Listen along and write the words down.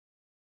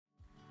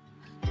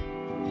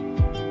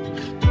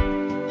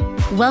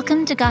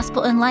Welcome to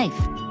Gospel in Life.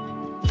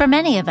 For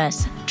many of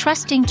us,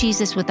 trusting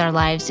Jesus with our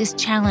lives is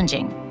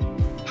challenging.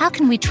 How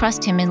can we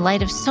trust Him in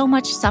light of so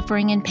much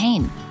suffering and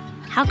pain?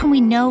 How can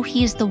we know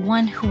He is the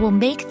one who will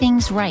make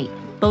things right,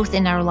 both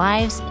in our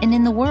lives and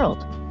in the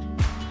world?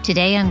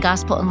 Today on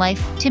Gospel in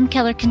Life, Tim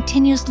Keller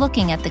continues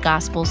looking at the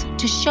Gospels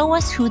to show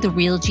us who the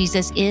real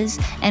Jesus is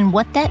and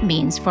what that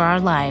means for our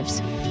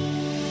lives.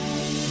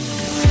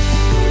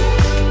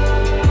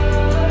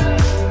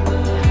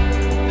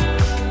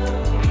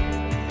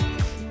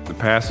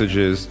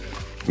 Passages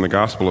from the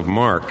Gospel of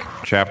Mark,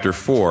 chapter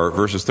 4,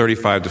 verses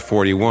 35 to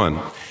 41.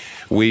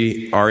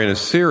 We are in a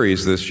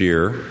series this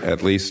year,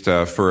 at least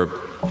for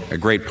a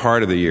great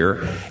part of the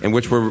year, in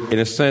which we're, in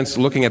a sense,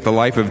 looking at the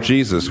life of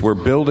Jesus. We're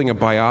building a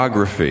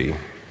biography.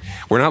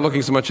 We're not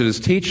looking so much at His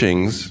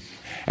teachings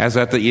as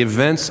at the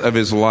events of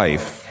His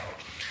life.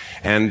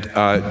 And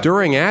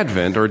during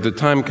Advent, or the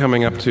time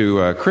coming up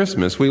to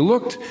Christmas, we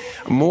looked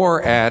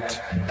more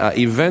at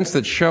events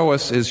that show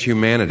us His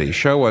humanity,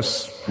 show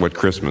us what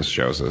Christmas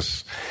shows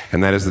us.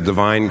 And that is the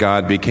divine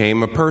God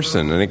became a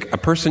person, and a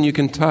person you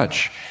can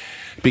touch,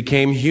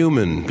 became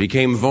human,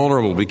 became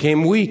vulnerable,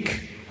 became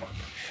weak.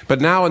 But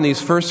now in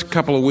these first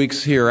couple of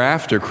weeks here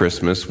after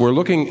Christmas, we're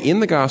looking in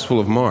the Gospel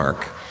of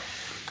Mark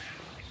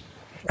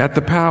at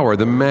the power,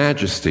 the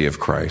majesty of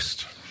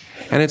Christ.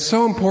 And it's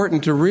so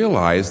important to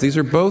realize these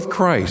are both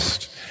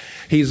Christ.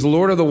 He's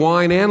Lord of the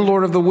wine and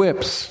Lord of the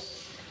whips.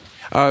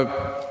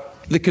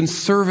 The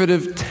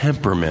conservative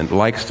temperament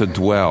likes to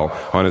dwell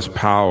on His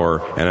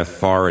power and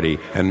authority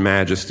and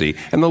majesty.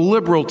 And the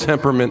liberal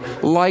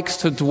temperament likes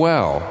to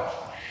dwell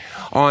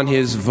on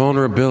His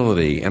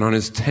vulnerability and on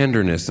His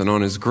tenderness and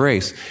on His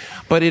grace.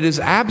 But it is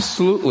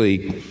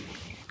absolutely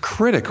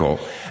critical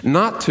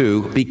not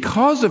to,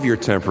 because of your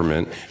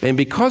temperament, and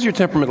because your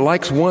temperament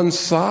likes one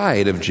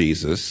side of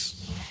Jesus,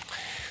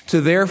 to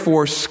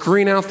therefore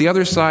screen out the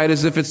other side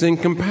as if it's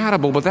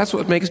incompatible. But that's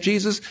what makes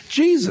Jesus,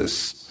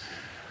 Jesus.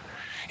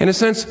 In a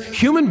sense,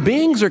 human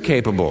beings are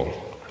capable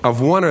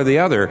of one or the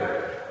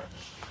other,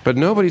 but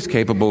nobody's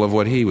capable of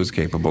what He was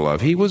capable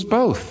of. He was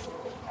both.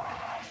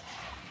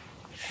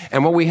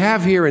 And what we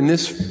have here in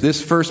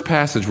this first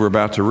passage we're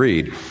about to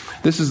read,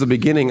 this is the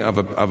beginning of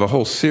a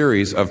whole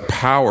series of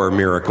power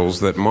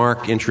miracles that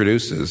Mark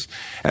introduces.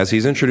 As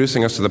he's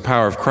introducing us to the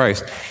power of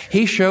Christ,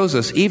 he shows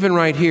us, even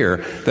right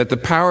here, that the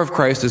power of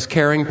Christ is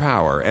caring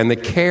power, and the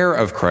care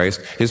of Christ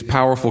is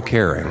powerful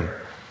caring.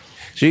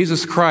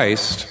 Jesus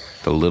Christ,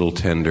 the little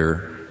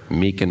tender,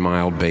 meek and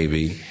mild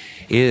baby,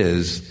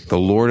 is the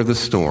Lord of the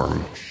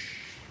storm.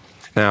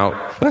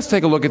 Now, let's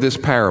take a look at this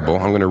parable.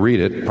 I'm going to read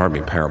it,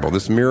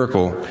 this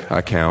miracle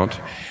account,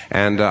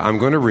 and I'm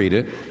going to read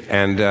it,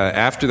 and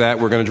after that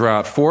we're going to draw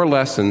out 4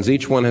 lessons.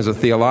 Each one has a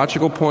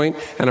theological point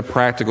and a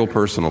practical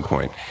personal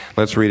point.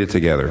 Let's read it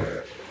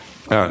together.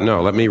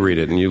 No, let me read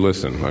it and you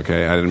listen,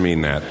 okay? I didn't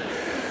mean that.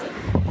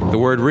 The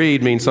word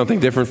read means something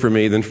different for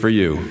me than for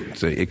you.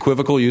 It's an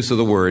equivocal use of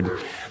the word.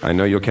 I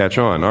know you'll catch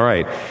on. All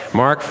right,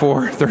 Mark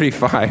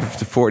 4:35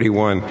 to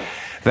 41.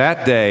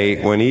 That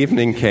day, when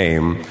evening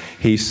came,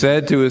 He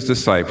said to His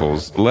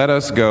disciples, "Let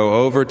us go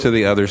over to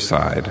the other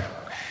side."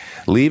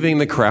 Leaving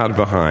the crowd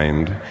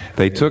behind,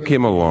 they took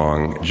Him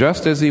along,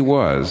 just as He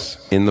was,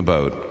 in the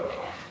boat.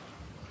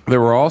 There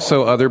were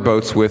also other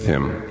boats with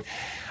Him.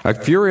 A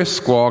furious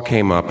squall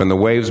came up, and the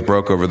waves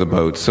broke over the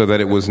boat, so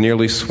that it was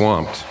nearly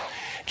swamped.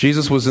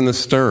 Jesus was in the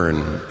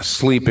stern,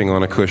 sleeping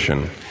on a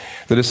cushion.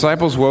 The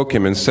disciples woke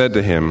Him and said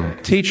to Him,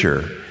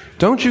 "Teacher,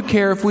 don't you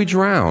care if we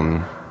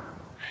drown?"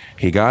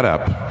 He got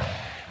up,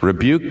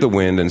 rebuked the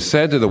wind, and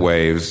said to the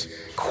waves,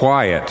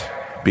 "Quiet,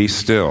 be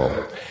still."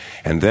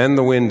 And then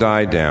the wind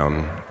died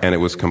down, and it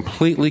was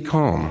completely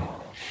calm.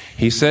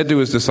 He said to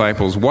His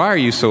disciples, "Why are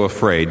you so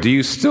afraid? Do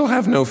you still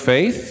have no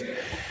faith?"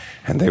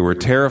 And they were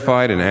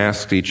terrified and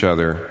asked each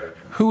other,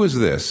 "Who is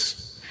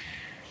this?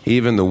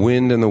 Even the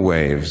wind and the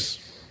waves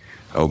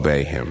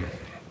obey Him."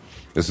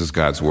 This is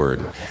God's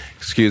word.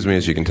 Excuse me,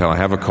 as you can tell, I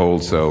have a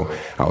cold, so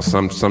I'll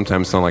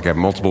sometimes sound like I have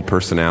multiple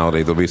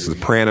personality. There'll be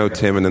soprano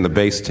Tim and then the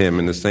bass Tim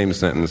in the same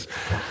sentence.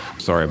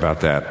 Sorry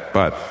about that,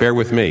 but bear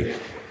with me.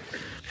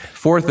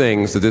 4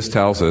 things that this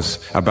tells us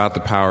about the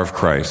power of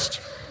Christ.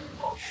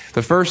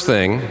 The first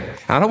thing,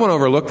 I don't want to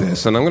overlook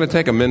this, and I'm going to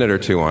take a minute or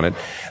two on it.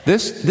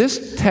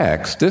 This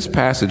text, this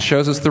passage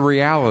shows us the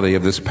reality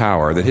of this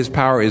power, that His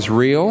power is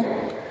real.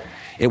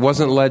 It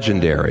wasn't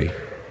legendary.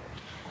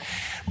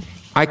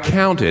 I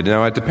counted,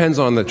 now it depends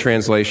on the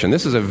translation.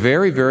 This is a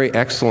very, very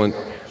excellent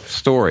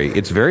story.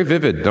 It's very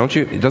vivid,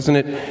 doesn't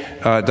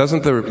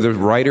the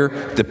writer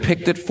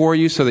depict it for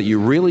you so that you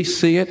really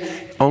see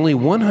it? Only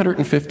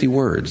 150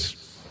 words,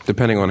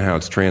 depending on how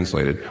it's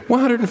translated.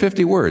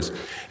 150 words.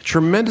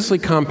 Tremendously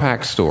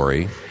compact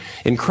story,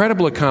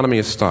 incredible economy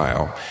of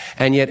style,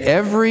 and yet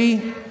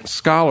every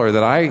scholar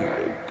that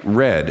I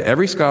read,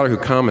 every scholar who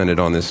commented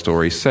on this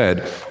story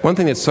said, one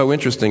thing that's so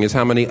interesting is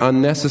how many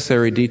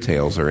unnecessary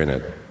details are in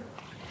it.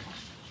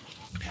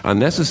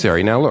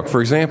 Unnecessary. Now look,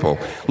 for example,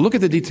 look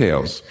at the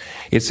details.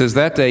 It says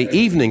that day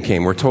evening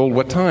came. We're told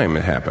what time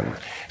it happened.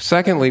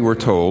 Secondly, we're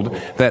told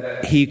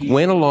that he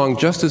went along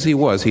just as he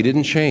was. He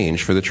didn't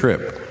change for the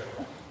trip.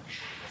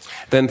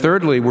 Then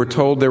thirdly, we're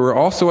told there were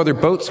also other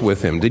boats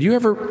with him.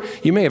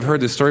 You may have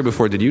heard this story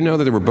before. Did you know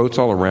that there were boats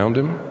all around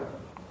him?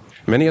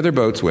 Many other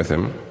boats with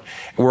him.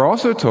 We're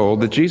also told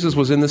that Jesus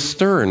was in the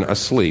stern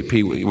asleep.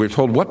 We're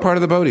told what part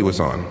of the boat he was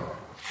on.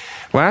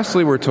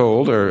 Lastly, we're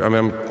told,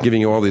 I'm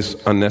giving you all these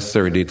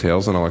unnecessary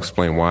details, and I'll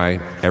explain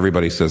why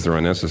everybody says they're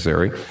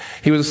unnecessary.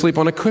 He was asleep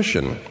on a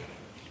cushion.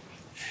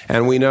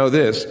 And we know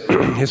this,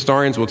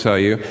 historians will tell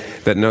you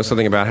that know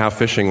something about how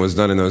fishing was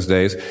done in those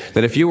days,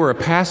 that if you were a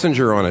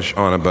passenger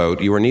on a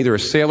boat, you were neither a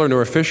sailor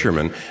nor a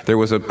fisherman, there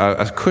was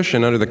a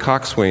cushion under the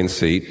coxswain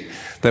seat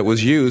that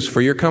was used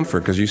for your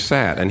comfort because you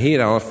sat, and he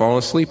had fallen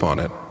asleep on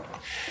it.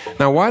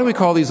 Now, why do we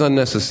call these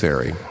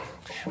unnecessary?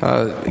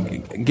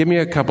 Give me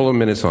a couple of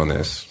minutes on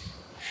this.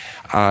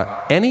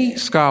 Any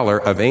scholar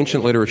of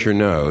ancient literature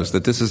knows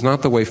that this is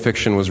not the way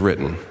fiction was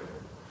written.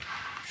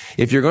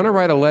 If you're going to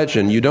write a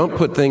legend, you don't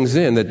put things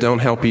in that don't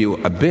help you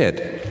a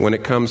bit when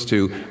it comes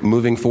to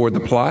moving forward the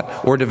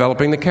plot or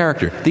developing the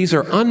character. These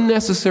are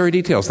unnecessary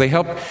details. They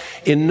help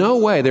in no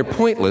way. They're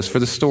pointless for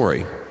the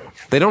story.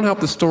 They don't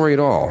help the story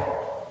at all.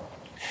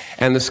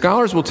 And the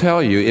scholars will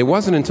tell you it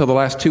wasn't until the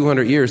last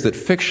 200 years that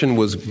fiction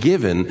was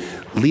given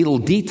little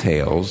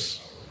details,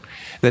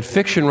 that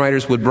fiction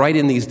writers would write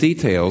in these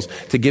details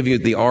to give you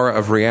the aura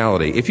of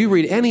reality. If you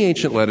read any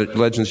ancient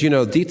legends, you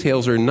know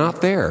details are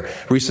not there.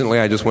 Recently,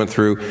 I just went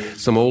through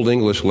some Old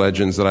English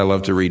legends that I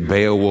love to read,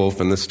 Beowulf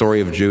and the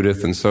story of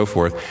Judith and so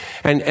forth.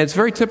 And it's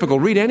very typical.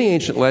 Read any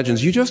ancient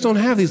legends, you just don't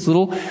have these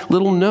little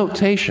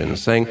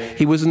notations saying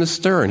he was in the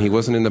stern, he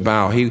wasn't in the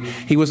bow,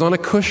 he was on a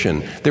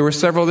cushion, there were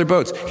several other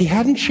boats. He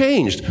hadn't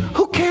changed.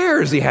 Who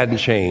cares he hadn't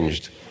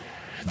changed?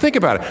 Think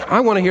about it. I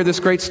want to hear this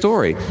great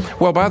story.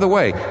 Well, by the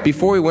way,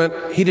 before he went,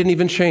 he didn't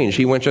even change.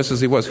 He went just as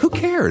he was. Who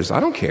cares?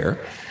 I don't care.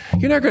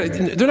 They're not going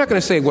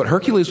to say what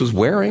Hercules was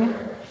wearing.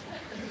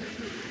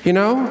 You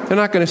know? They're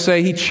not going to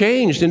say he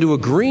changed into a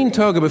green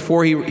toga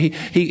before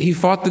he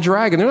fought the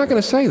dragon. They're not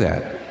going to say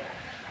that.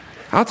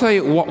 I'll tell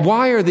you,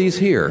 why are these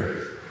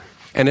here?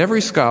 And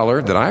every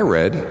scholar that I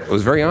read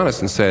was very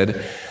honest and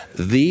said,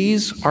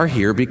 these are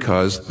here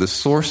because the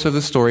source of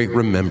the story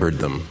remembered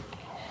them.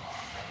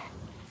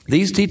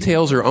 These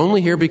details are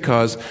only here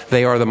because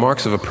they are the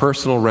marks of a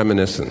personal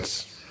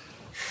reminiscence.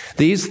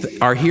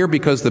 These are here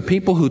because the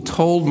people who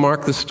told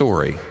Mark the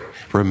story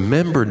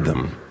remembered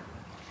them.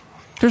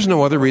 There's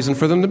no other reason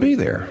for them to be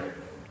there.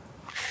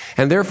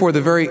 And therefore,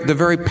 the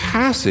very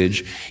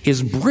passage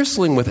is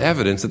bristling with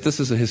evidence that this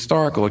is a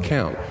historical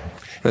account,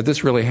 that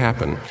this really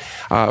happened.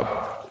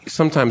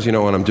 Sometimes, when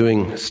I'm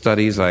doing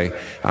studies, I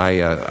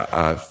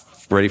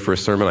ready for a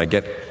sermon, I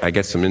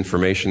get some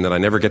information that I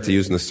never get to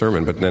use in the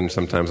sermon, but then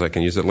sometimes I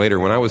can use it later.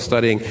 When I was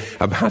studying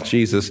about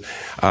Jesus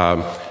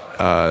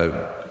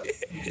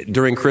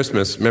during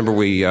Christmas, remember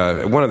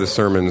one of the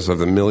sermons of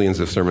the millions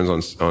of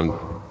sermons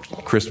on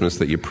Christmas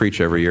that you preach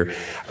every year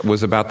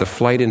was about the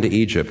flight into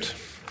Egypt.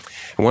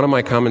 And one of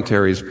my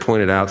commentaries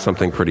pointed out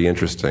something pretty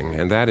interesting,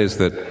 and that is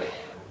that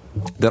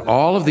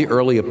all of the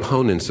early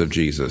opponents of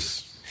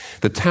Jesus,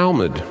 the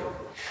Talmud,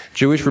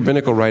 Jewish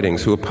rabbinical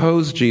writings who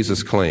opposed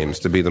Jesus' claims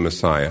to be the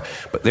Messiah,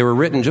 but they were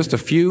written just a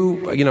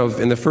few,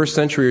 in the first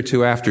century or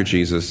two after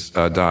Jesus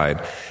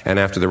died and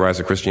after the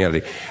rise of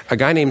Christianity. A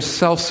guy named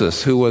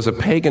Celsus, who was a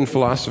pagan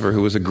philosopher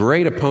who was a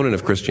great opponent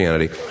of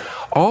Christianity.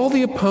 All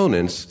the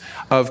opponents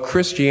of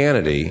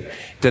Christianity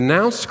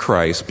denounced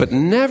Christ, but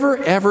never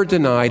ever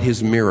denied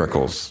his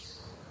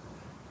miracles.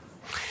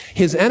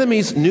 His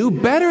enemies knew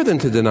better than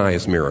to deny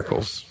his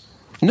miracles.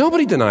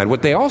 Nobody denied.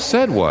 What they all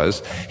said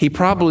was he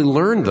probably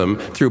learned them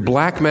through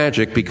black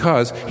magic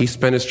because he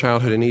spent his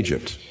childhood in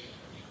Egypt.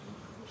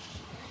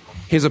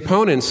 His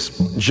opponents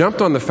jumped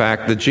on the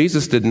fact that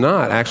Jesus did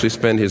not actually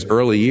spend his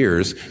early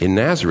years in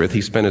Nazareth.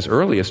 He spent his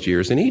earliest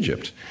years in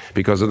Egypt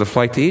because of the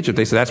flight to Egypt.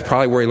 They said that's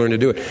probably where he learned to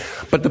do it.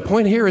 But the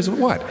point here is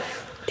what?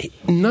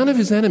 None of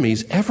his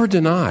enemies ever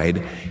denied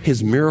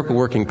his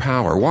miracle-working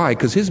power. Why?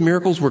 Because his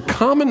miracles were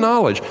common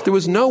knowledge. There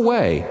was no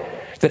way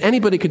that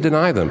anybody could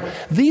deny them.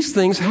 These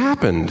things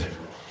happened.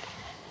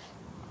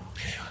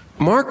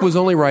 Mark was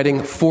only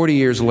writing 40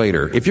 years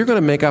later. If you're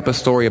going to make up a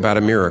story about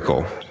a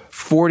miracle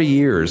 40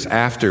 years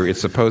after it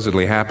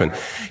supposedly happened,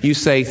 you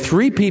say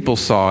 3 people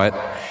saw it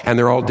and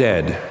they're all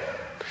dead.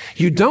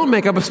 You don't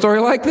make up a story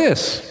like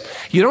this.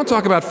 You don't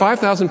talk about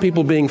 5,000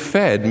 people being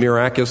fed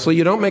miraculously.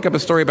 You don't make up a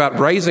story about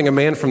raising a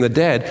man from the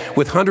dead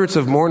with hundreds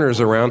of mourners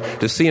around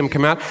to see him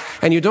come out.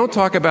 And you don't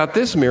talk about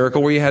this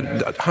miracle where you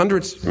had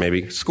hundreds,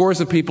 maybe scores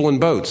of people in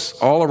boats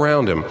all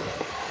around him.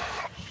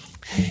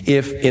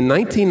 If in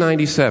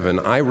 1997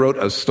 I wrote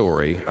a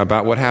story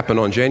about what happened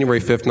on January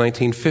 5th,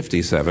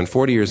 1957,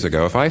 40 years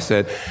ago, if I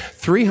said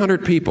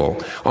 300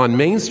 people on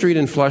Main Street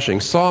in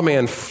Flushing saw a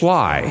man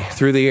fly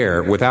through the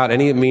air without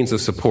any means of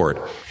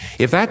support,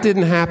 if that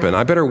didn't happen,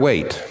 I better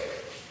wait.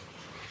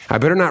 I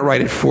better not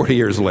write it 40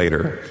 years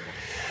later.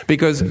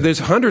 Because there's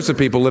hundreds of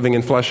people living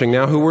in Flushing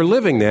now who were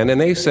living then,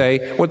 and they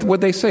say, what would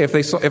they say?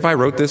 If I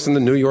wrote this in the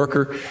New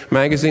Yorker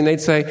magazine,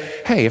 they'd say,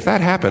 hey, if that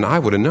happened, I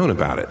would have known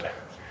about it.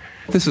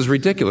 This is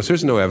ridiculous.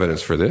 There's no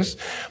evidence for this.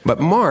 But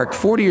Mark,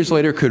 40 years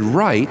later, could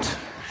write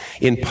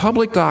in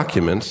public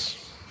documents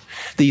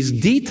these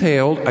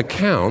detailed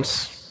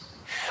accounts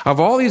of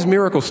all these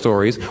miracle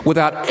stories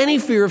without any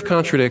fear of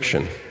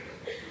contradiction.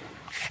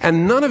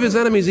 And none of his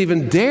enemies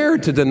even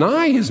dared to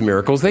deny his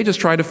miracles. They just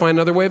tried to find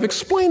another way of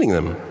explaining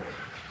them.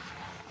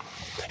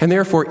 And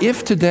therefore,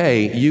 if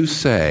today you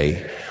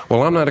say,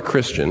 well, I'm not a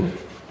Christian,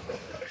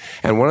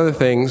 and one of the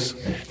things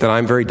that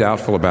I'm very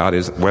doubtful about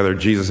is whether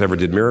Jesus ever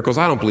did miracles.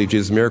 I don't believe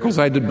Jesus did miracles.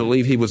 I did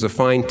believe he was a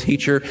fine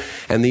teacher,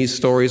 and these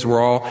stories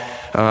were all,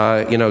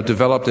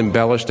 developed,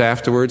 embellished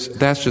afterwards.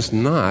 That's just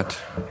not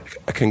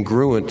a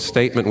congruent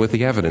statement with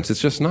the evidence.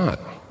 It's just not.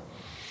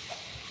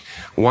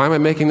 Why am I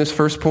making this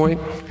first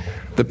point?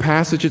 The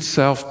passage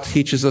itself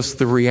teaches us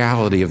the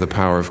reality of the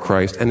power of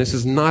Christ, and this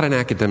is not an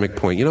academic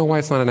point. You know why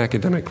it's not an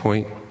academic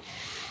point?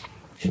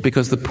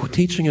 Because the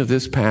teaching of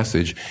this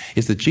passage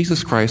is that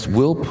Jesus Christ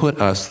will put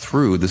us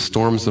through the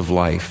storms of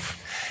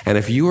life. And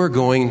if you are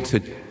going to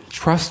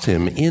trust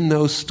him in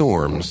those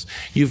storms,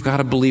 you've got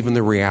to believe in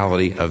the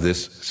reality of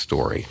this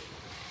story.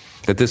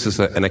 That this is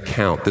an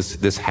account,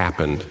 this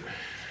happened.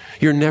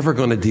 You're never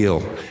going to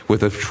deal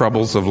with the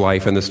troubles of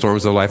life and the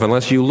storms of life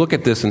unless you look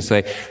at this and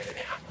say,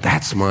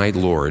 that's my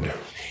Lord.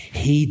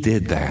 He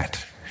did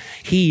that.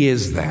 He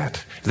is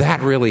that.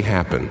 That really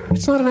happened.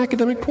 It's not an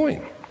academic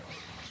point.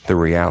 The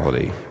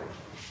reality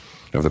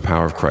of the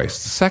power of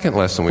Christ. The second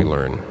lesson we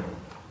learn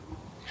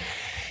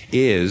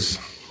is,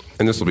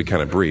 and this will be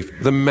kind of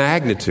brief, the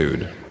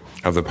magnitude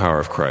of the power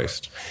of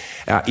Christ.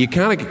 You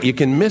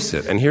can miss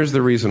it, and here's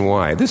the reason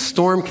why. This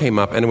storm came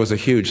up, and it was a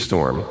huge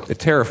storm. It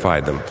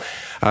terrified them.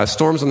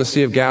 Storms on the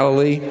Sea of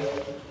Galilee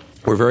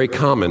were very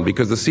common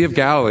because the Sea of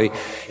Galilee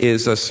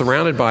is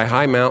surrounded by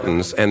high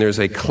mountains, and there's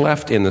a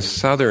cleft in the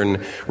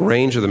southern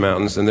range of the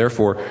mountains, and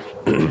therefore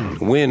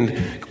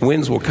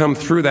winds will come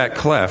through that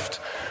cleft,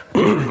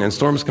 and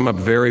storms come up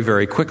very,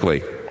 very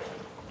quickly.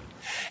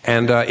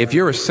 And if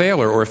you're a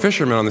sailor or a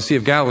fisherman on the Sea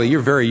of Galilee,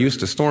 you're very used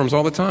to storms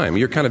all the time.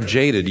 You're kind of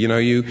jaded,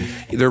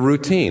 they're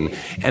routine.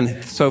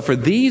 And so for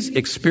these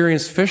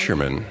experienced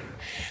fishermen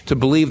to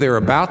believe they're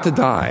about to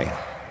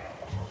die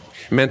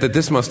meant that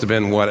this must have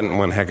been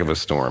one heck of a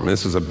storm.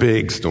 This was a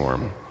big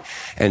storm.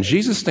 And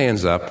Jesus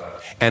stands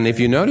up, and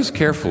if you notice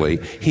carefully,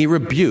 he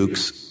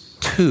rebukes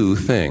two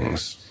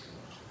things.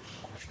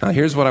 Now,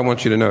 here's what I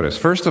want you to notice.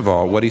 First of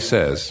all, what he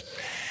says.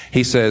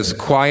 He says,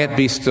 quiet,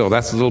 be still.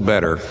 That's a little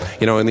better.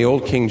 In the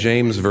old King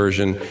James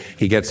Version,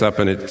 he gets up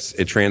and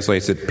it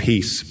translates it,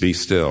 peace, be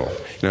still.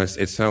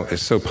 It's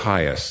so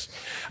pious.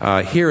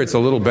 Here it's a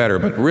little better,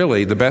 but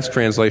really the best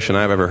translation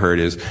I've ever heard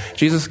is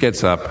Jesus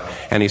gets up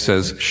and he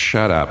says,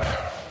 shut up.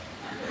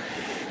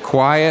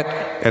 Quiet,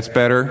 that's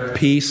better.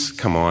 Peace,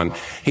 come on.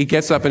 He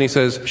gets up and he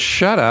says,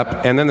 shut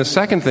up. And then the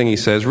second thing he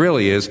says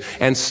really is,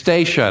 and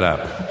stay shut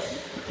up.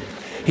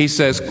 He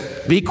says,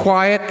 be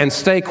quiet and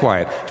stay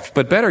quiet.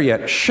 But better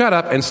yet, shut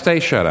up and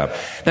stay shut up.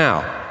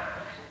 Now,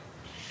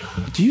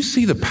 do you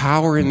see the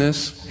power in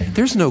this?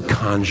 There's no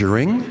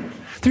conjuring.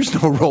 There's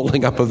no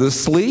rolling up of the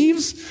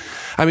sleeves.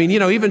 I mean,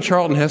 even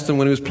Charlton Heston,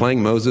 when he was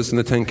playing Moses in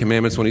the Ten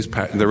Commandments, when he's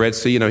in the Red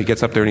Sea, he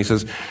gets up there and he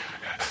says,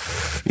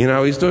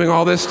 he's doing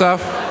all this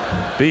stuff.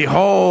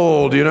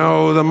 Behold,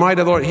 the might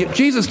of the Lord.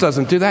 Jesus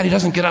doesn't do that. He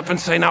doesn't get up and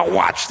say, now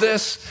watch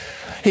this.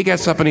 He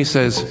gets up and he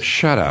says,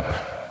 shut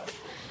up.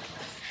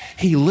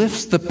 He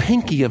lifts the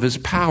pinky of his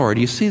power.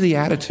 Do you see the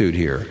attitude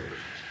here?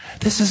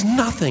 This is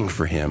nothing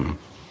for him.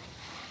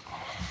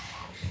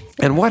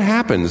 And what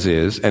happens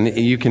is, and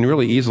you can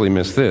really easily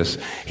miss this,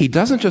 he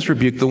doesn't just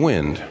rebuke the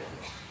wind.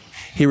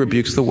 He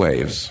rebukes the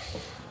waves.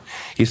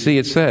 You see,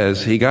 it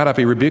says, he got up,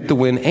 he rebuked the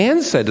wind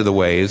and said to the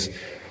waves,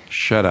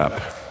 shut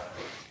up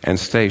and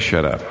stay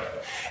shut up.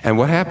 And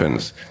what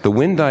happens? The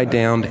wind died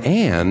down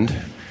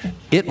and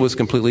it was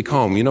completely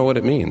calm. You know what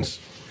it means?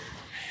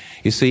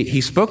 You see, he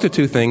spoke to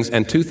two things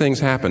and two things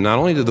happened. Not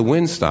only did the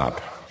wind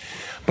stop,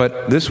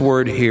 but this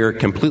word here,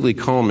 completely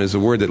calm, is a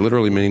word that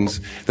literally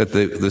means that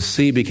the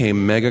sea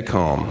became mega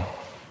calm.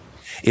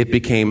 It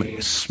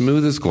became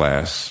smooth as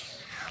glass,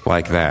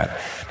 like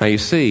that. Now you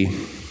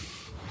see,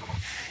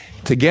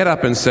 to get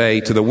up and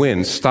say to the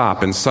wind,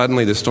 stop, and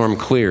suddenly the storm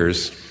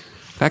clears,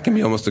 that can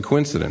be almost a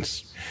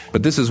coincidence.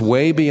 But this is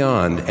way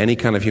beyond any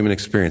kind of human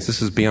experience.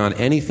 This is beyond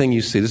anything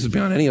you see. This is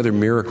beyond any other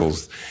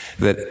miracles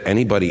that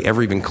anybody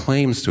ever even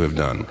claims to have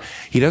done.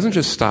 He doesn't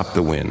just stop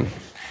the wind.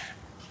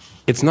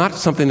 It's not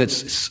something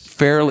that's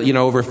fairly,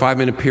 over a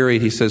 5-minute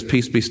period, he says,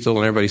 peace be still,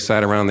 and everybody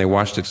sat around, they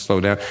watched it slow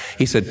down.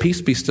 He said,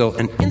 peace be still,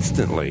 and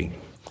instantly,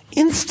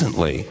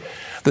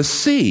 the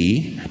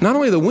sea, not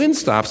only the wind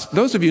stops,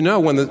 those of you know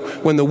when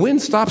the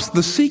wind stops,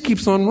 the sea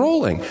keeps on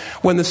rolling.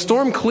 When the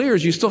storm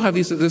clears, you still have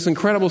this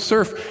incredible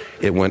surf.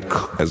 It went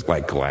as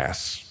like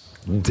glass,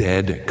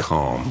 dead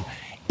calm,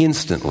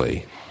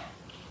 instantly.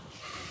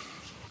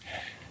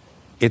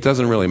 It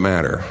doesn't really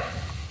matter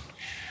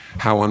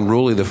how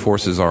unruly the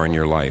forces are in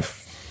your life.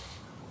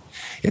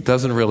 It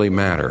doesn't really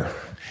matter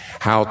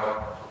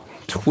how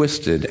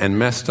twisted and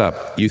messed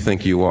up you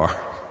think you are.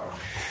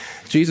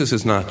 Jesus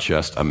is not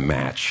just a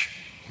match.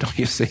 Don't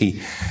you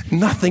see?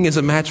 Nothing is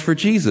a match for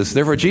Jesus.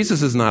 Therefore,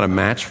 Jesus is not a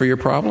match for your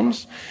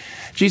problems.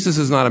 Jesus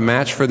is not a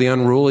match for the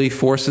unruly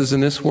forces in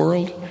this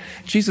world.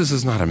 Jesus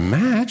is not a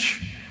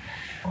match.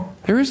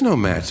 There is no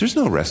match. There's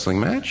no wrestling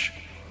match.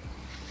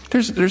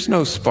 There's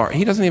no spar.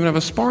 He doesn't even have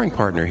a sparring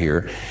partner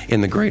here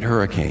in the great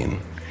hurricane.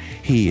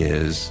 He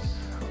is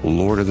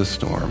Lord of the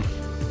storm.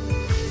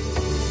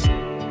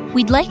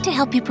 We'd like to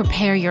help you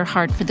prepare your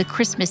heart for the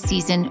Christmas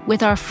season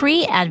with our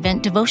free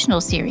Advent devotional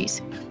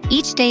series.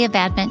 Each day of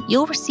Advent,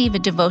 you'll receive a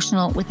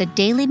devotional with a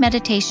daily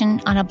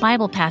meditation on a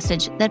Bible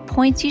passage that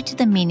points you to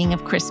the meaning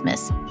of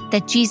Christmas,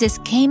 that Jesus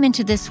came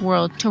into this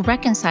world to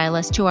reconcile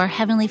us to our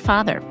Heavenly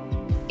Father.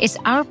 It's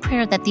our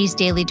prayer that these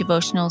daily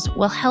devotionals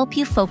will help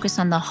you focus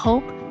on the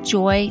hope,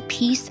 joy,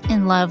 peace,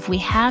 and love we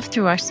have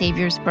through our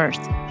Savior's birth.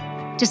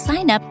 To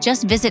sign up,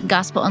 just visit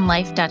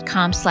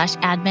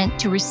gospelinlife.com/Advent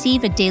to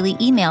receive a daily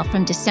email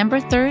from December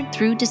 3rd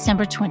through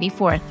December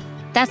 24th.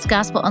 That's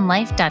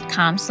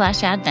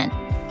gospelinlife.com/Advent.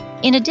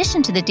 In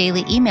addition to the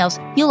daily emails,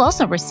 you'll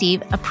also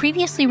receive a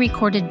previously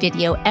recorded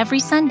video every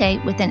Sunday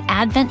with an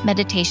Advent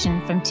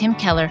meditation from Tim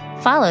Keller,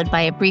 followed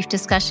by a brief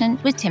discussion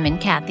with Tim and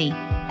Kathy.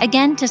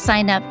 Again, to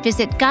sign up,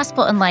 visit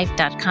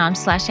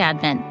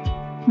gospelinlife.com/Advent.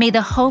 May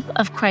the hope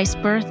of Christ's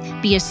birth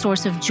be a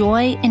source of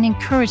joy and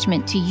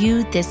encouragement to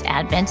you this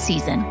Advent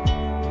season.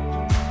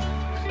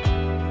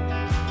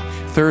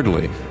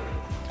 Thirdly,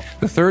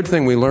 the third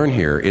thing we learn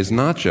here is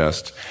not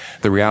just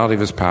the reality of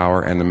his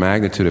power and the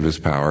magnitude of his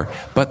power,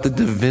 but the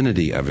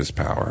divinity of his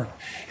power.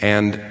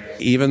 And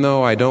even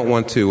though I don't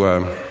want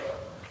to,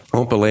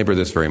 won't belabor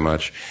this very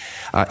much,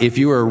 if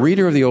you are a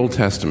reader of the Old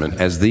Testament,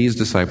 as these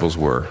disciples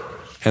were,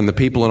 and the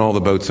people in all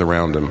the boats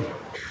around them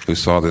who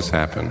saw this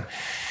happen,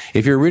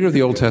 if you're a reader of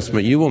the Old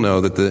Testament, you will know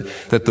that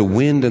the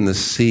wind and the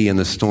sea and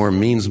the storm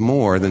means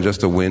more than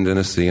just a wind and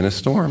a sea and a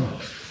storm.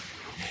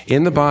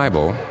 In the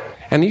Bible,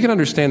 and you can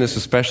understand this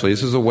especially,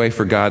 this is a way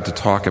for God to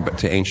talk about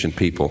to ancient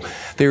people.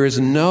 There is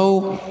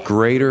no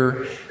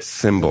greater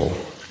symbol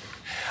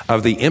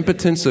of the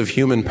impotence of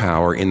human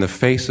power in the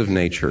face of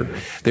nature.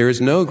 There is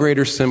no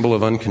greater symbol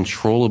of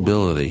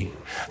uncontrollability.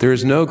 There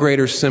is no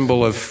greater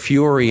symbol of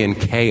fury and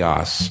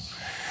chaos.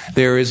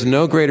 There is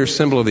no greater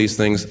symbol of these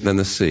things than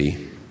the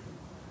sea.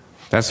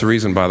 That's the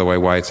reason, by the way,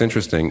 why it's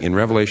interesting. In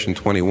Revelation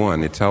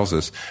 21, it tells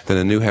us that in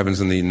the new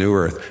heavens and the new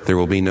earth, there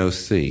will be no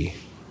sea.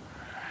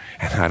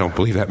 And I don't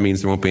believe that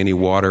means there won't be any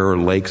water or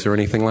lakes or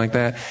anything like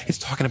that. It's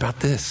talking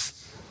about this.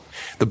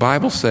 The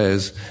Bible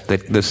says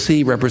that the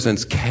sea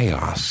represents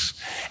chaos,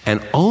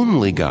 and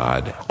only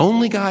God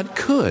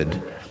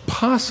could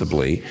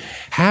possibly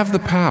have the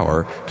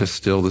power to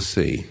still the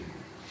sea.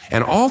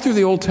 And all through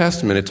the Old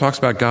Testament, it talks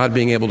about God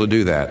being able to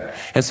do that.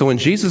 And so when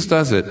Jesus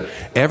does it,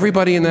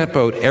 everybody in that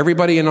boat,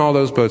 everybody in all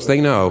those boats,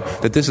 they know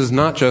that this is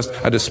not just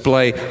a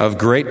display of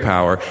great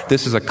power.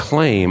 This is a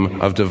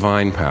claim of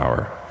divine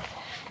power.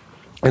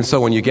 And so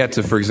when you get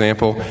to, for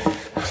example,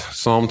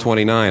 Psalm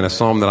 29, a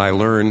psalm that I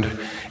learned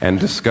and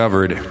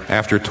discovered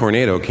after a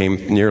tornado came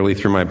nearly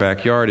through my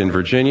backyard in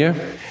Virginia,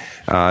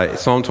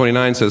 Psalm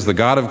 29 says, "The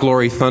God of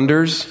glory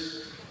thunders.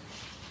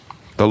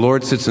 The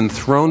Lord sits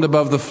enthroned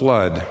above the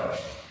flood.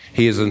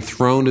 He is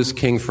enthroned as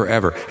king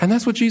forever." And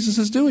that's what Jesus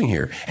is doing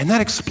here. And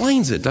that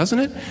explains it, doesn't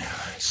it?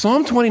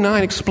 Psalm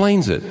 29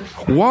 explains it.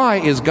 Why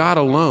is God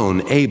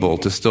alone able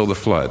to still the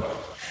flood?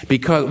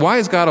 Why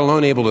is God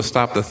alone able to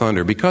stop the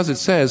thunder? Because it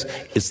says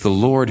it's the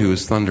Lord who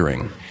is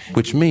thundering,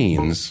 which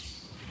means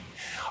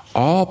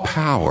all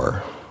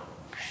power,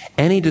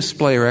 any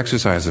display or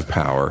exercise of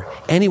power,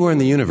 anywhere in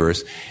the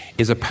universe,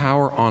 is a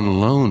power on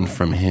loan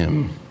from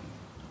him.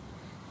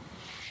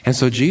 And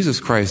so Jesus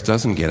Christ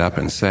doesn't get up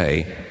and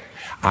say,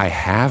 "I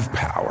have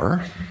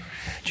power."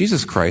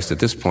 Jesus Christ at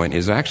this point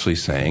is actually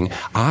saying,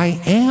 "I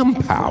am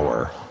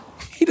power."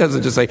 He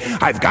doesn't just say,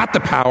 "I've got the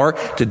power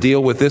to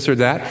deal with this or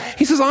that."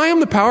 He says, "I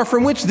am the power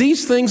from which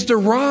these things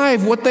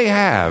derive what they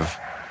have."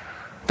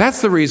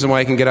 That's the reason why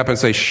he can get up and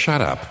say, "Shut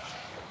up."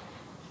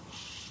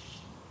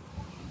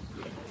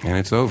 And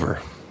it's over.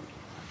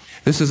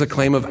 This is a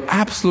claim of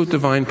absolute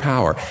divine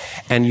power.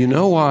 And you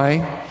know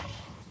why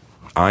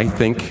I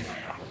think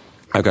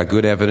I've got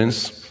good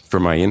evidence for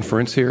my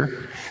inference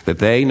here? That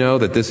they know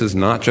that this is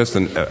not just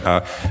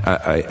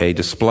a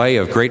display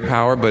of great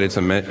power, but it's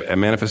a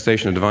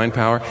manifestation of divine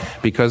power.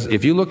 Because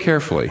if you look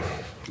carefully,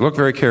 look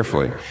very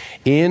carefully,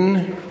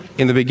 in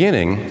the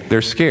beginning,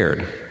 they're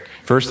scared.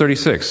 Verse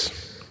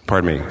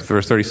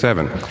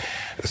 37.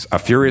 A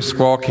furious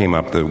squall came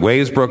up. The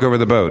waves broke over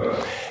the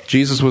boat.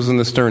 Jesus was in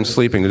the stern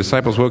sleeping. The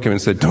disciples woke him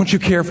and said, "Don't you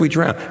care if we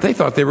drown?" They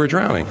thought they were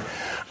drowning.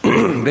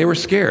 They were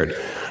scared.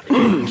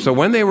 So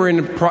when they were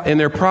in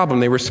their problem,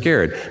 they were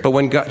scared. But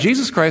when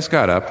Jesus Christ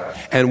got up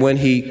and when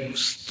he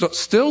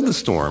stilled the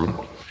storm,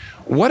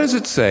 what does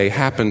it say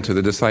happened to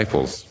the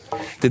disciples?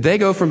 Did they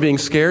go from being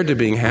scared to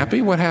being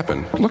happy? What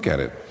happened? Look at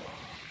it.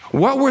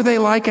 What were they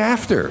like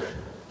after?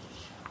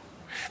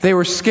 They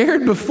were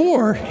scared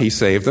before he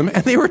saved them,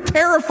 and they were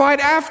terrified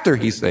after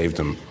he saved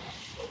them.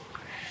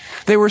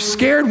 They were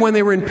scared when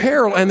they were in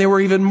peril, and they were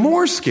even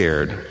more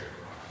scared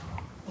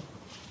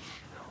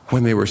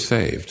when they were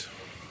saved.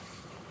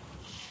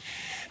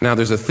 Now,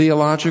 there's a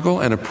theological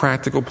and a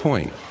practical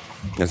point,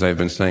 as I've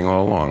been saying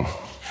all along.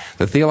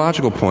 The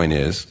theological point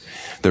is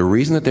the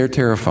reason that they're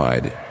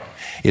terrified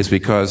is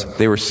because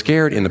they were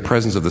scared in the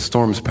presence of the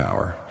storm's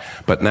power,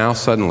 but now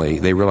suddenly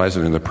they realize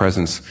they're in the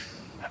presence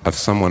of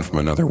someone from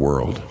another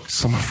world,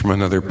 someone from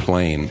another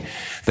plane.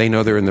 They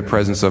know they're in the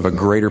presence of a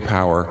greater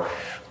power.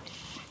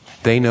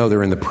 They know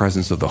they're in the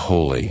presence of the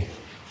holy.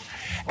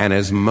 And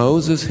as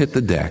Moses hit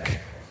the deck,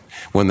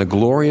 when the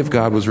glory of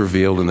God was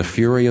revealed in the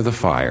fury of the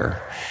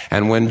fire,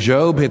 and when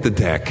Job hit the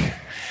deck,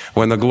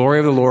 when the glory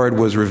of the Lord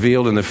was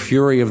revealed in the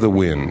fury of the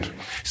wind,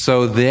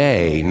 so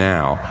they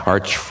now are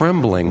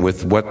trembling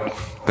with what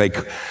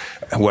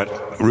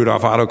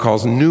Rudolf Otto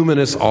calls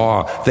numinous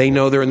awe. They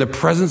know they're in the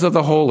presence of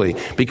the holy,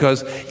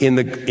 because in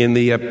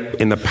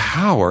the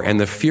power and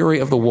the fury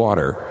of the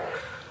water,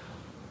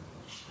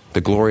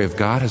 the glory of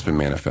God has been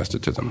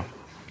manifested to them.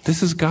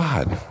 This is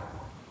God.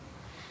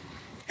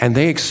 And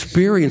they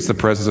experience the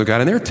presence of God,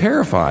 and they're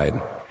terrified.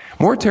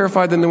 More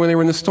terrified than when they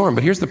were in the storm.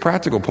 But here's the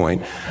practical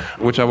point,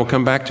 which I will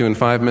come back to in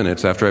 5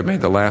 minutes after I've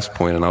made the last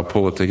point, and I'll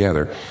pull it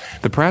together.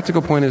 The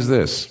practical point is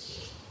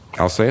this.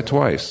 I'll say it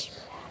twice.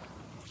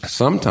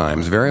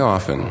 Sometimes, very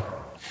often,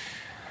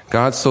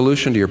 God's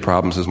solution to your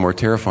problems is more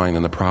terrifying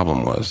than the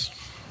problem was.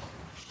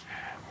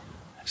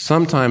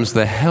 Sometimes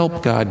the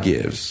help God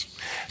gives,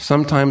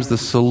 sometimes the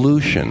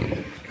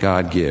solution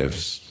God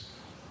gives,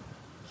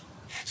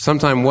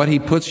 sometimes what he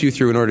puts you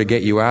through in order to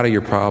get you out of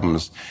your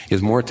problems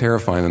is more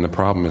terrifying than the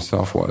problem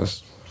itself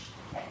was.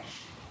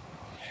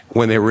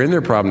 When they were in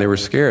their problem, they were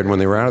scared. When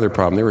they were out of their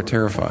problem, they were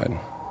terrified.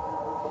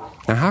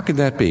 Now, how could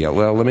that be?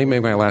 Well, let me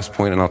make my last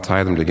point, and I'll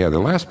tie them together. The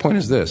last point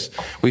is this.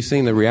 We've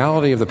seen the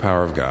reality of the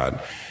power of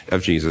God,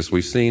 of Jesus.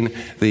 We've seen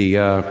the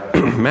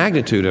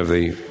magnitude of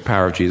the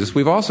power of Jesus.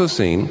 We've also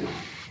seen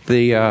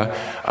the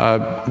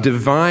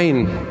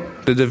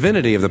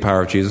divinity of the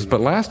power of Jesus.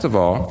 But last of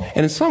all,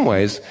 and in some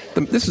ways,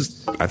 this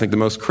is, I think, the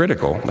most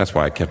critical. That's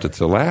why I kept it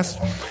to last.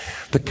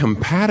 The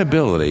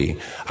compatibility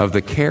of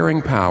the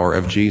caring power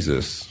of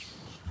Jesus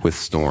with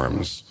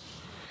storms.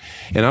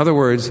 In other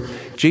words,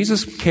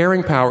 Jesus'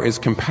 caring power is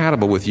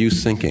compatible with you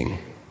sinking.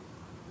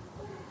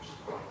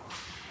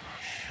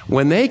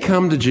 When they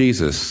come to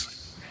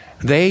Jesus,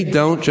 they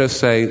don't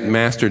just say,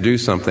 Master, do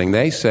something.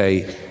 They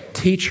say,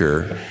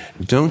 Teacher,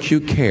 don't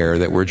you care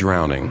that we're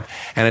drowning?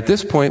 And at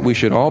this point, we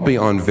should all be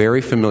on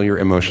very familiar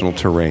emotional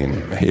terrain.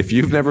 If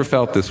you've never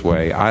felt this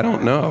way, I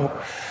don't know.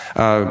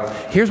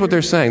 Here's what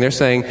they're saying. They're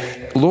saying,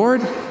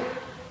 Lord,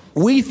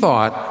 we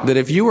thought that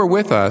if you were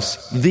with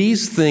us,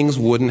 these things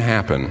wouldn't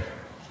happen.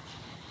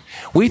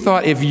 We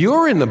thought if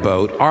you're in the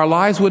boat, our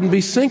lives wouldn't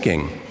be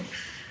sinking.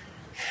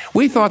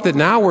 We thought that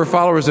now we're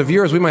followers of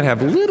yours, we might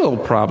have little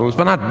problems,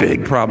 but not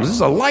big problems. This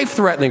is a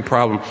life-threatening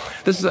problem.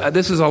 This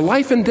is a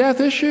life and death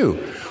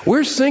issue.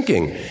 We're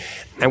sinking.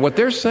 And what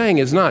they're saying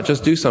is not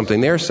just do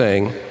something. They're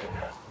saying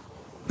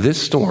this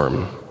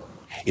storm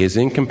is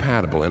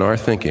incompatible in our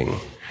thinking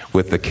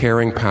with the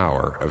caring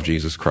power of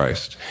Jesus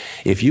Christ.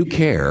 If you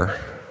care,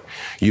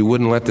 you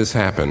wouldn't let this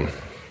happen.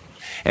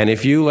 And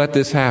if you let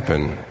this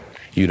happen,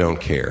 you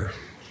don't care.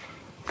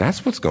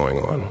 That's what's going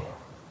on.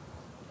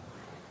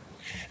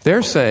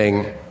 They're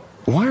saying,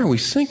 why are we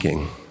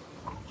sinking?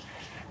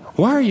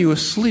 Why are you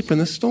asleep in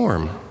the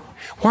storm?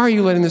 Why are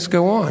you letting this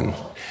go on?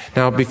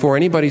 Now, before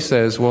anybody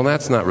says, well,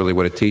 that's not really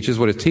what it teaches.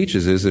 What it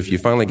teaches is if you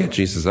finally get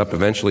Jesus up,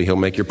 eventually he'll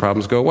make your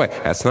problems go away.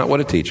 That's not what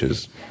it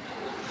teaches.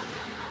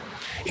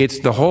 It's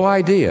the whole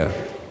idea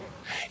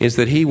is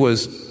that he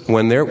was,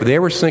 when they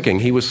were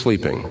sinking, he was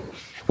sleeping.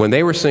 When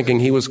they were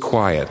sinking, he was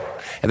quiet.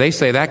 And they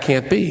say that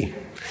can't be.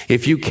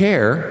 If you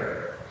care,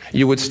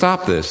 you would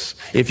stop this.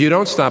 If you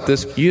don't stop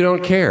this, you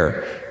don't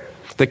care.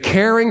 The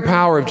caring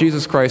power of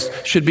Jesus Christ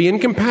should be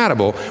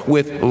incompatible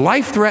with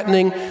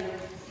life-threatening,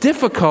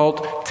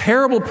 difficult,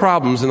 terrible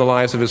problems in the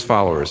lives of his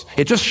followers.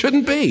 It just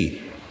shouldn't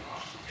be.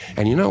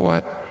 And you know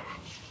what?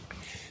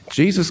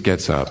 Jesus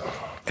gets up,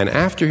 and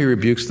after he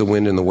rebukes the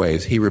wind and the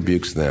waves, he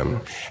rebukes them.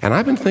 And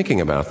I've been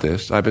thinking about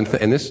this. And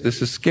this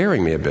is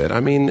scaring me a bit. I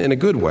mean, in a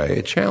good way.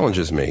 It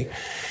challenges me.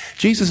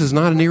 Jesus is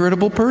not an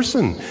irritable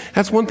person.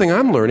 That's one thing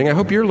I'm learning. I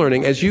hope you're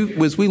learning. As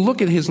we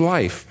look at his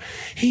life,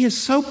 he is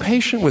so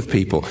patient with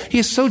people. He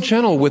is so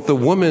gentle with the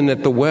woman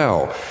at the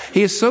well.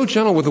 He is so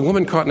gentle with the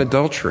woman caught in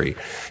adultery.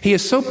 He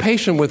is so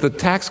patient with the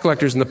tax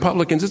collectors and the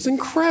publicans. It's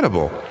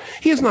incredible.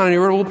 He is not an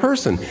irritable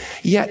person.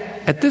 Yet,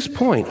 at this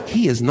point,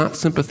 he is not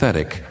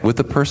sympathetic with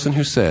the person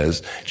who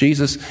says,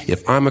 Jesus,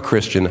 if I'm a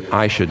Christian,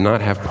 I should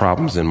not have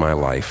problems in my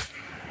life.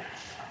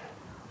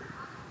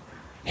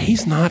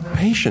 He's not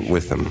patient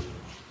with them.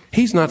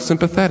 He's not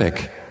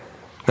sympathetic.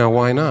 Now,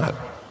 why not?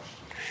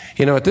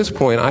 You know, at this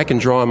point, I can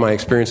draw on my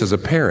experience as a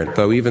parent,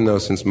 even though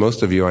since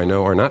most of you I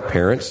know are not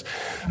parents,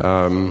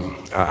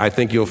 I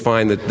think you'll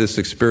find that this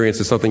experience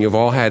is something you've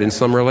all had in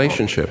some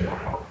relationship.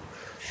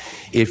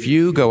 If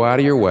you go out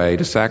of your way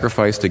to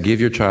sacrifice, to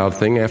give your child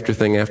thing after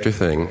thing after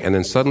thing, and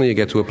then suddenly you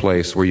get to a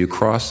place where you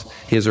cross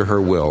his or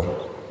her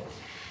will,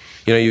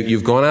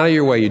 you've gone out of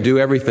your way, you do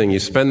everything, you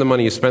spend the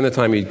money, you spend the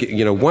time,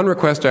 one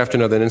request after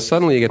another, and then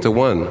suddenly you get to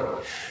one,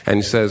 and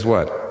he says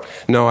what?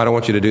 No, I don't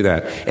want you to do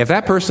that. If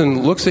that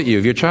person looks at you,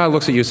 if your child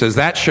looks at you and says,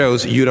 that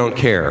shows you don't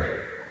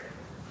care,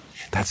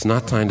 that's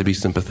not time to be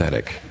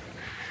sympathetic.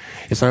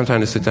 It's not time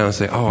to sit down and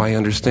say, oh, I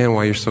understand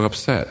why you're so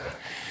upset.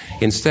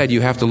 Instead,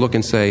 you have to look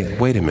and say,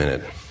 wait a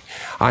minute,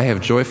 I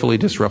have joyfully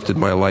disrupted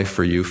my life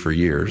for you for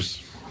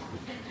years.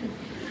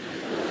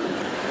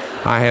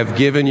 I have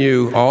given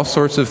you all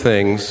sorts of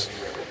things,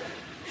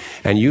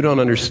 and you don't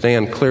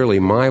understand clearly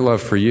my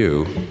love for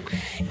you.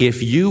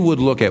 If you would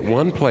look at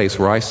one place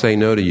where I say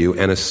no to you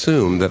and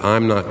assume that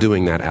I'm not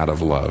doing that out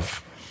of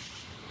love.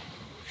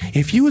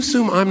 If you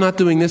assume I'm not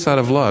doing this out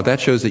of love,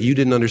 that shows that you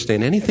didn't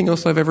understand anything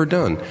else I've ever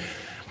done.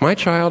 My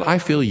child, I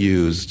feel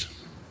used.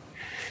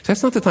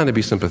 That's not the time to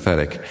be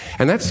sympathetic.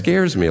 And that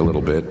scares me a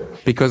little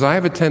bit because I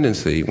have a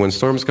tendency, when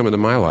storms come into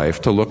my life,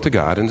 to look to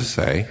God and to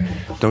say,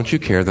 don't you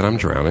care that I'm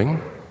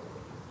drowning?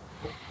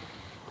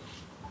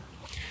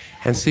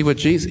 And see what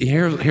Jesus,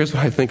 here's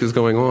what I think is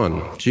going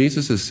on.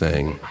 Jesus is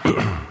saying,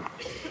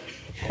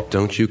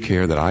 don't you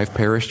care that I've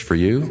perished for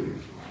you?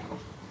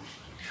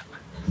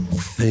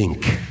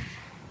 Think.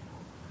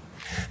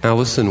 Now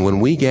listen, when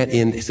we get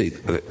in, see,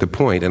 the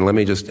point, and let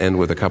me just end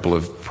with a couple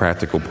of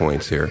practical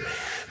points here.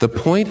 The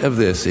point of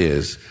this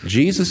is,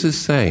 Jesus is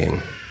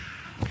saying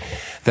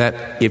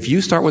that if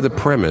you start with the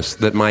premise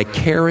that my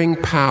caring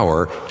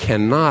power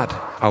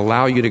cannot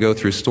allow you to go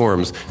through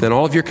storms, then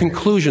all of your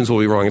conclusions will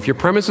be wrong. If your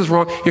premise is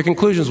wrong, your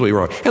conclusions will be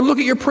wrong. And look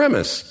at your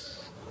premise.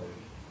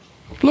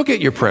 Look at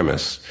your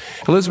premise.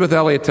 Elizabeth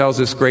Elliot tells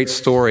this great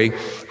story.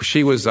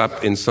 She was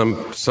up in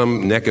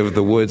some neck of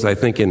the woods, I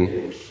think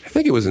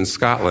it was in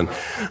Scotland,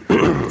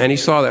 and he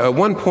saw that at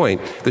one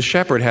point the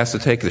shepherd has to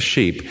take the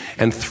sheep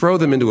and throw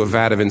them into a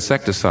vat of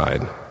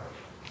insecticide.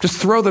 Just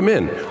throw them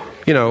in,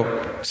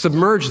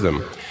 submerge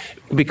them.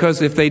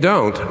 Because if they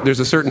don't, there's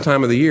a certain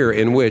time of the year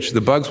in which the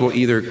bugs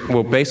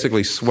will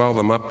basically swell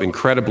them up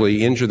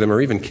incredibly, injure them,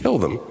 or even kill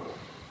them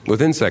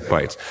with insect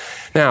bites.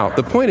 Now,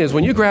 the point is,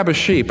 when you grab a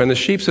sheep and the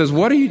sheep says,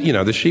 what are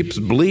you, the sheep's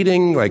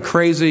bleeding like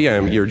crazy,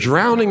 you're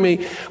drowning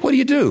me, what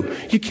do?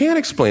 You can't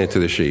explain it to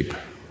the sheep.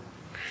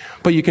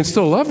 But you can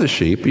still love the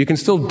sheep, you can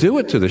still do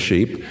it to the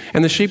sheep,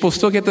 and the sheep will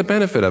still get the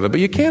benefit of it. But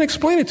you can't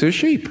explain it to a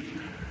sheep.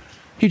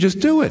 You just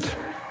do it.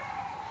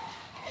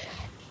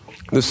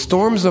 The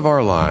storms of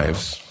our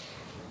lives,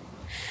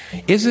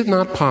 is it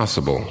not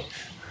possible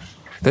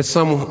that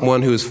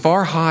someone who is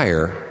far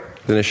higher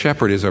than a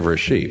shepherd is over a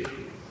sheep,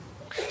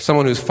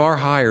 someone who's far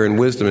higher in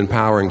wisdom and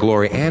power and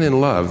glory and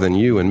in love than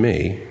you and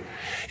me,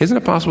 isn't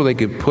it possible they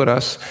could put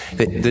us,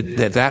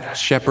 that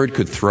shepherd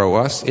could throw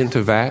us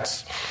into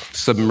vats,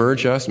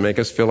 submerge us, make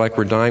us feel like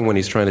we're dying when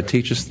he's trying to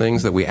teach us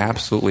things that we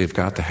absolutely have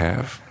got to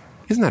have?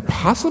 Isn't that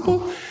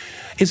possible?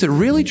 Is it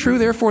really true,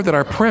 therefore, that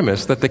our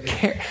premise,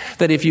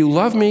 that if you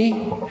love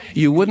me,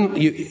 you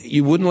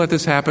wouldn't let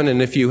this happen,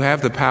 and if you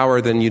have the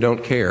power, then you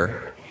don't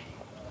care?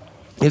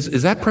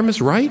 Is that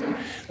premise right?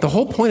 The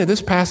whole point of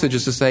this passage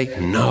is to say,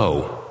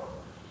 no.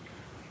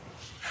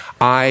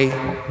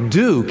 I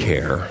do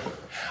care.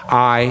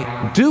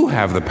 I do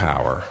have the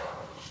power,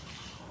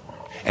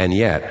 and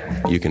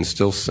yet you can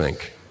still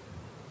sink.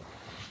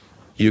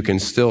 You can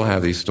still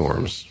have these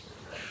storms.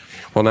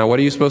 Well, now what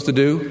are you supposed to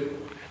do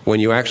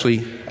when you actually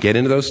get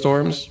into those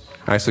storms?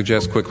 I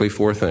suggest quickly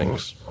 4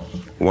 things.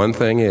 One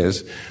thing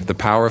is the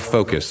power of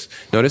focus.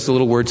 Notice the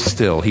little word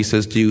still. He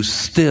says, do you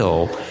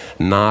still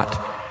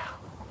not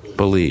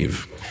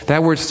believe?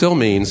 That word still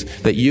means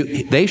that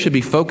they should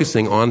be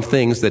focusing on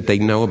things that they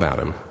know about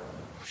him.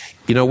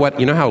 You know what?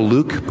 You know how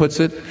Luke puts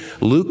it?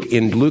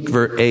 In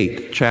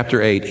Luke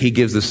chapter 8, he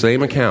gives the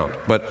same account.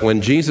 But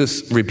when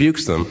Jesus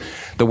rebukes them,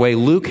 the way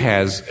Luke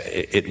has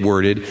it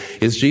worded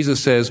is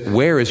Jesus says,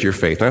 where is your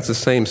faith? That's the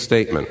same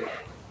statement.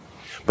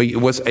 But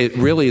it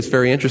really is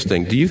very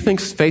interesting. Do you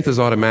think faith is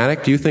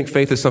automatic? Do you think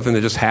faith is something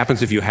that just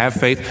happens if you have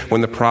faith?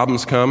 When the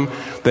problems come,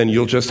 then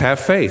you'll just have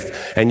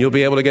faith and you'll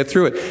be able to get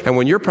through it. And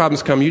when your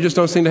problems come, you just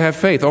don't seem to have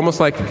faith.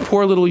 Almost like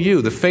poor little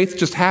you. The faith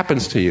just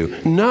happens to you.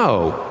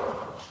 No.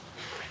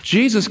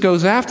 Jesus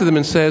goes after them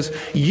and says,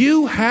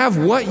 you have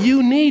what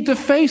you need to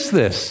face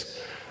this.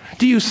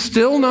 Do you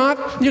still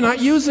not? You're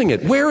not using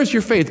it. Where is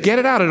your faith? Get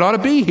it out. It ought to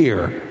be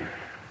here.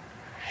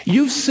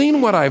 You've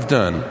seen what I've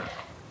done.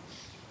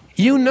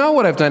 You know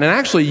what I've done. And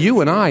actually,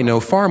 you and I know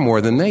far more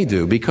than they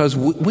do, because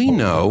we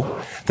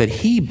know that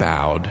he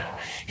bowed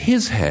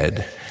his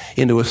head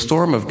into a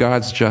storm of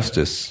God's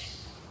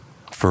justice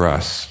for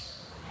us.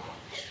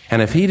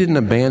 And if he didn't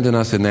abandon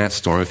us in that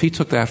storm, if he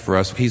took that for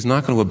us, he's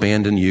not going to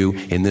abandon you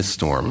in this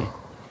storm.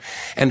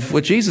 And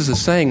what Jesus is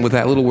saying with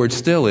that little word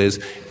still is,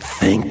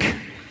 think.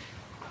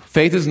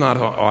 Faith is not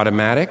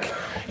automatic.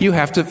 You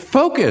have to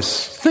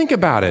focus. Think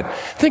about it.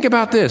 Think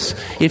about this.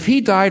 If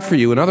he died for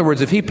you, in other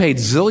words, if he paid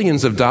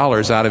zillions of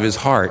dollars out of his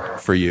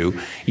heart for you,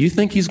 you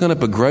think he's going to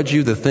begrudge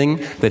you the thing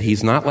that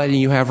he's not letting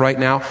you have right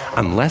now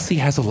unless he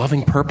has a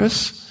loving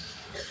purpose?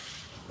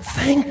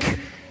 Think.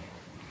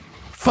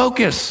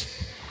 Focus.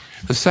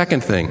 The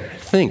second thing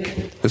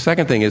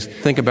is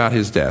think about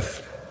his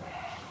death.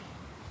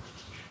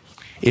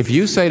 If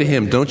you say to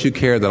him, don't you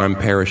care that I'm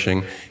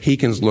perishing? He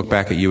can look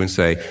back at you and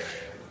say,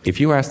 if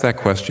you ask that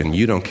question,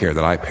 you don't care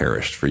that I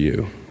perished for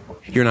you.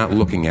 You're not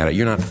looking at it.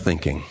 You're not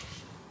thinking.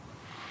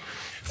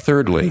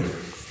 Thirdly,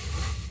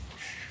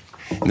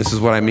 and this is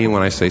what I mean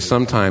when I say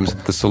sometimes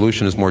the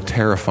solution is more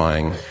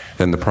terrifying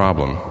than the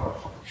problem.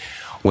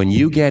 When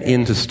you get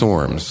into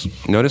storms,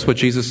 notice what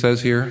Jesus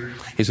says here.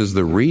 He says,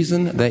 the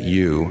reason that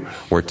you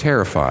were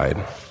terrified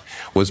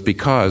was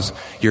because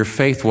your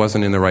faith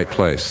wasn't in the right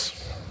place.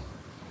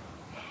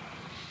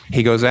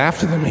 He goes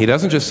after them. He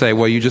doesn't just say,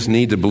 well, you just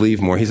need to believe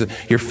more. He says,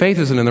 your faith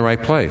isn't in the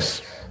right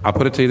place. I'll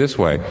put it to you this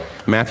way.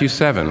 Matthew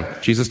 7,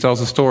 Jesus tells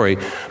the story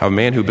of a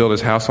man who built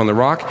his house on the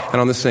rock and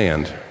on the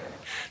sand.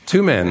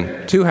 2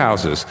 men, 2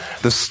 houses.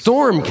 The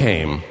storm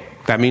came.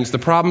 That means the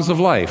problems of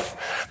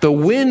life. The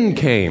wind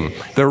came.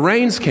 The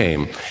rains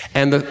came.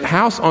 And the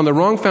house on the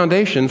wrong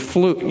foundation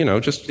flew,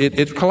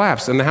 it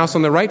collapsed. And the house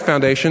on the right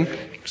foundation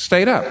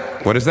stayed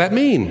up. What does that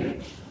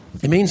mean?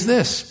 It means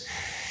this.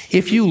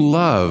 If you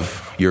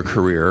love your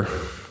career,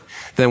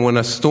 then when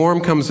a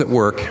storm comes at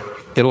work,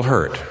 it'll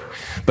hurt.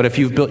 But if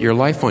you've built your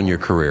life on your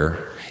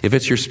career, if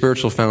it's your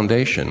spiritual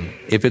foundation,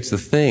 if it's the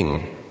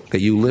thing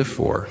that you live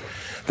for,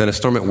 then a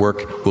storm at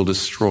work will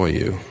destroy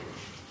you.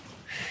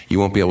 You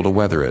won't be able to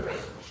weather it.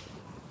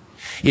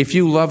 If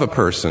you love a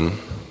person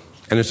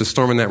and there's a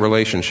storm in that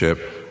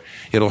relationship,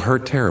 it'll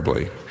hurt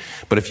terribly.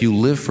 But if you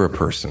live for a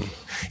person,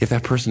 if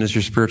that person is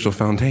your spiritual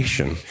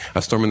foundation,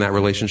 a storm in that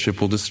relationship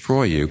will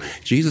destroy you.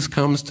 Jesus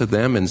comes to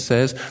them and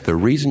says, the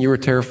reason you were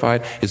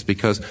terrified is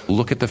because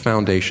look at the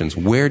foundations.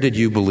 Where did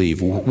you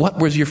believe? What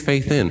was your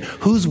faith in?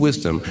 Whose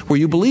wisdom were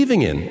you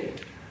believing in?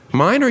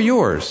 Mine or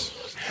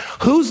yours?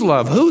 Whose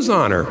love? Whose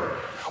honor?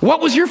 What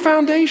was your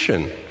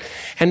foundation?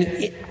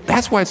 And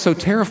that's why it's so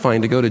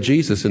terrifying to go to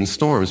Jesus in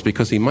storms,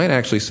 because he might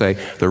actually say,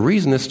 the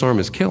reason this storm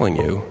is killing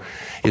you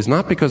is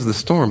not because of the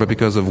storm, but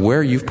because of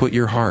where you've put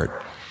your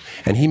heart.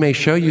 And he may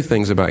show you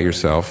things about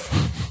yourself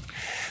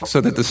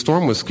so that the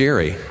storm was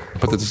scary,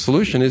 but that the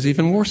solution is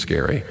even more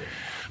scary.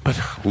 But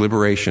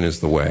liberation is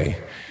the way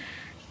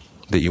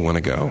that you want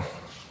to go.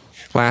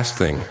 Last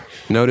thing,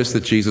 notice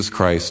that Jesus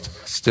Christ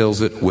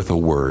stills it with a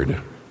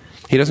word.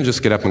 He doesn't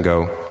just get up and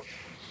go.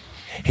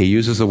 He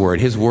uses a word.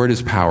 His word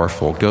is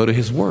powerful. Go to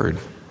his word.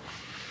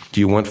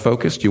 Do you want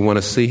focus? Do you want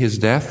to see his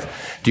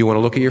death? Do you want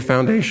to look at your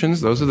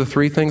foundations? Those are the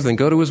 3 things. Then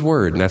go to his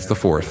word, and that's the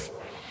 4th.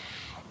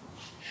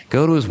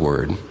 Go to his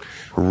word.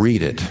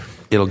 Read it.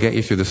 It'll get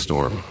you through the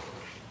storm.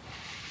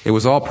 It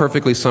was all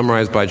perfectly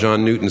summarized by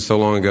John Newton so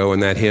long ago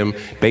in that hymn,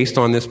 based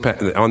on this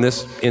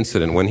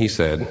incident when he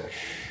said,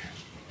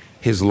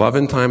 his love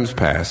in times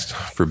past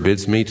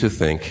forbids me to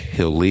think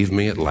he'll leave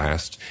me at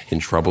last in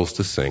troubles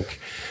to sink.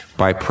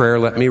 By prayer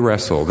let me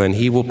wrestle, then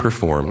he will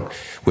perform.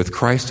 With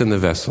Christ in the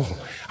vessel,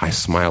 I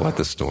smile at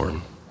the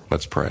storm.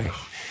 Let's pray.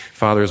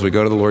 Father, as we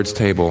go to the Lord's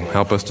table,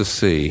 help us to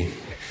see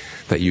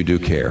that you do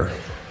care.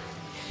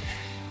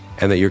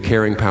 And that your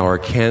caring power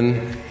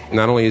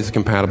not only is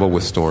compatible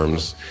with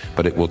storms,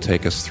 but it will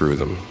take us through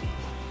them.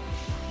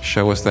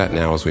 Show us that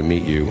now as we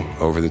meet you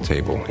over the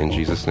table. In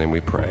Jesus' name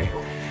we pray.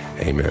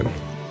 Amen.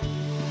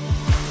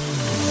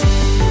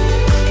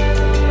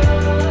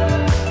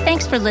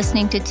 Thanks for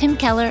listening to Tim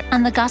Keller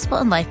on the Gospel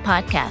and Life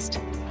podcast.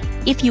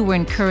 If you were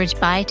encouraged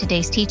by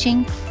today's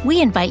teaching,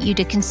 we invite you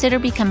to consider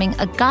becoming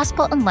a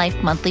Gospel and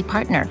Life monthly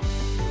partner.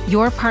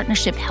 Your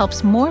partnership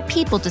helps more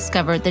people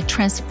discover the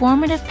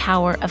transformative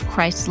power of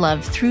Christ's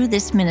love through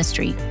this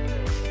ministry.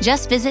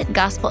 Just visit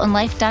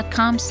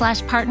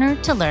gospelandlife.com/partner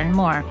to learn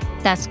more.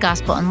 That's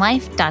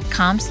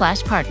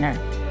gospelandlife.com/partner.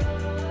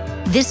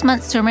 This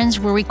month's sermons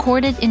were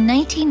recorded in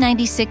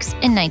 1996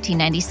 and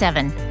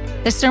 1997.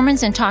 The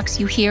sermons and talks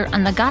you hear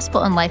on the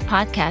Gospel and Life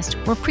podcast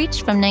were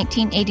preached from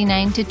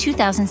 1989 to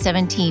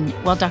 2017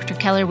 while Dr.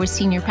 Keller was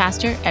senior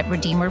pastor at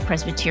Redeemer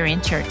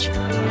Presbyterian Church.